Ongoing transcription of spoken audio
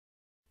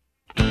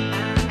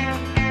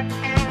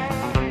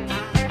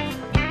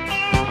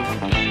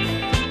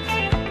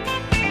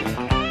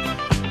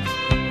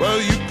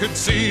could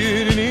see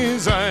it in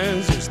his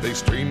eyes as they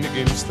strained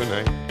against the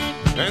night,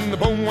 and the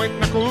bone-white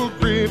knuckled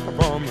grip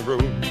upon the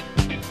road.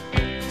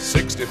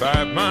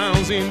 65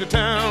 miles into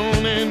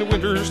town, and the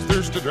winter's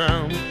thirst to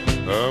drown.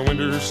 A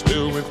winter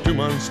still with 2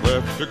 months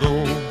left to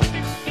go.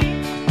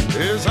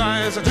 His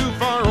eyes are too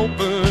far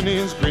open,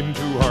 his grin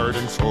too hard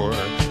and sore,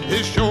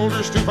 his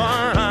shoulders too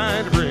far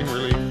high to bring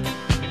relief.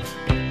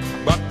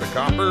 But the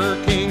Copper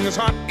King is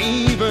hot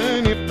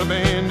even if the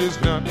band is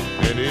not,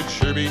 and it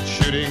sure beats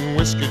shooting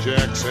whiskey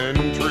jacks and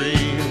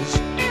trees.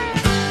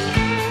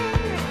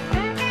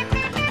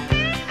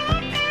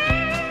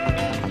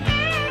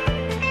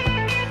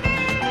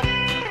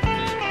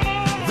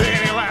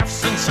 Then he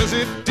laughs and says,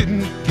 "It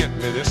didn't get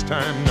me this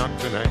time, not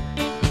tonight.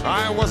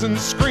 I wasn't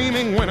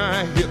screaming when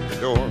I hit the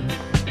door."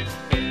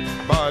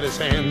 But his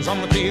hands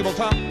on the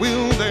tabletop,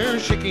 will their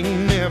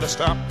shaking never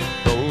stop.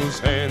 Those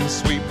hands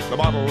sweep the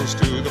bottles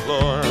to the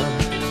floor.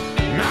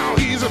 Now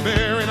he's a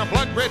bear in a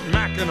blood-red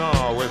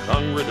Mackinaw with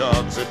hungry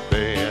dogs at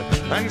bay,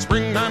 and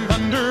springtime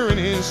thunder in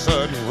his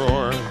sudden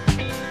roar.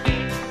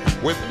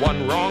 With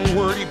one wrong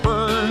word he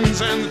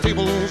burns, and the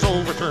table's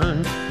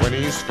overturned. When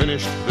he's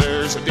finished,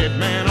 there's a dead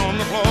man on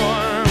the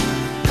floor.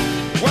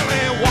 Well,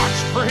 they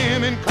watched for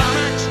him in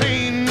Carmack's,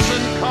 Haynes,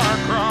 and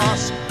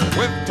Carcross.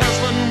 With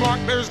Tesla and Block,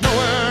 there's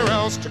nowhere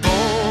else to go.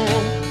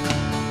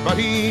 But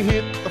he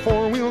hit the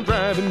four-wheel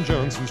drive in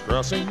Johnson's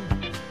Crossing.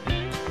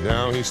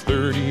 Now he's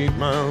 38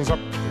 miles up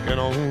the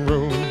Canol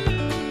Road.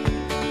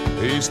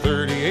 He's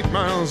 38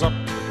 miles up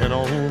the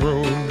Canol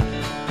Road,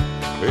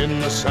 in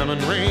the Salmon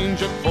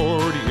Range at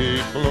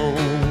 48 below.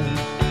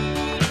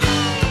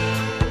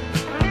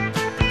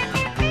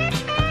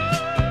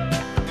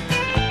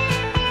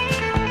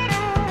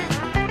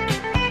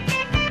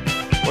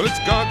 Well, it's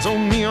God's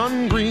own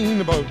neon green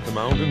above the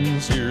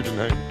mountains here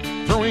tonight,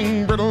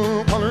 throwing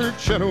brittle colored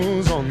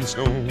shadows on the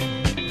snow.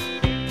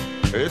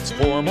 It's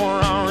 4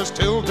 more hours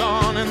till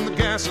dawn, and the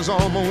gas is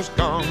almost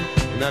gone,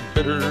 and that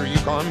bitter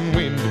Yukon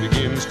wind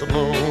begins to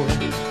blow.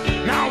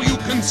 Now you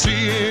can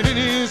see it in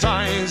his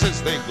eyes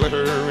as they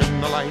glitter in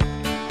the light,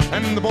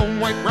 and the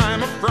bone-white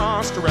rime of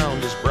frost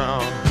around his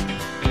brow.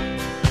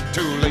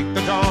 Too late,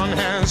 the dawn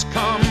has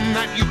come,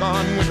 that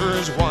Yukon winter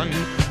is won,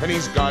 and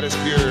he's got his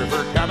cure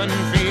for cabin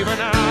fever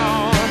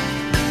now.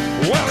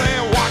 Well, they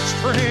watched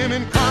for him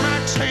in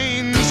Carmack's,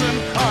 Haynes, and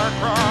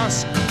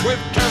Carcross. With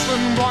Tesla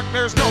and Block,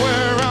 there's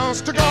nowhere else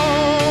to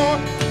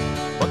go.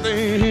 But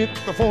they hit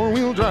the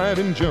four-wheel drive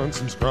in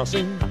Johnson's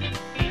Crossing,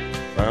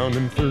 found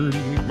him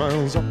 38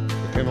 miles up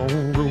the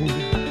Canol Road.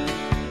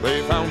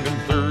 They found him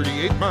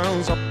 38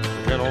 miles up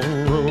the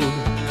Canol Road,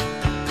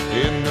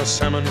 in the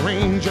Salmon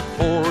Range at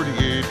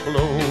 48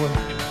 below.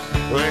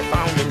 They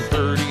found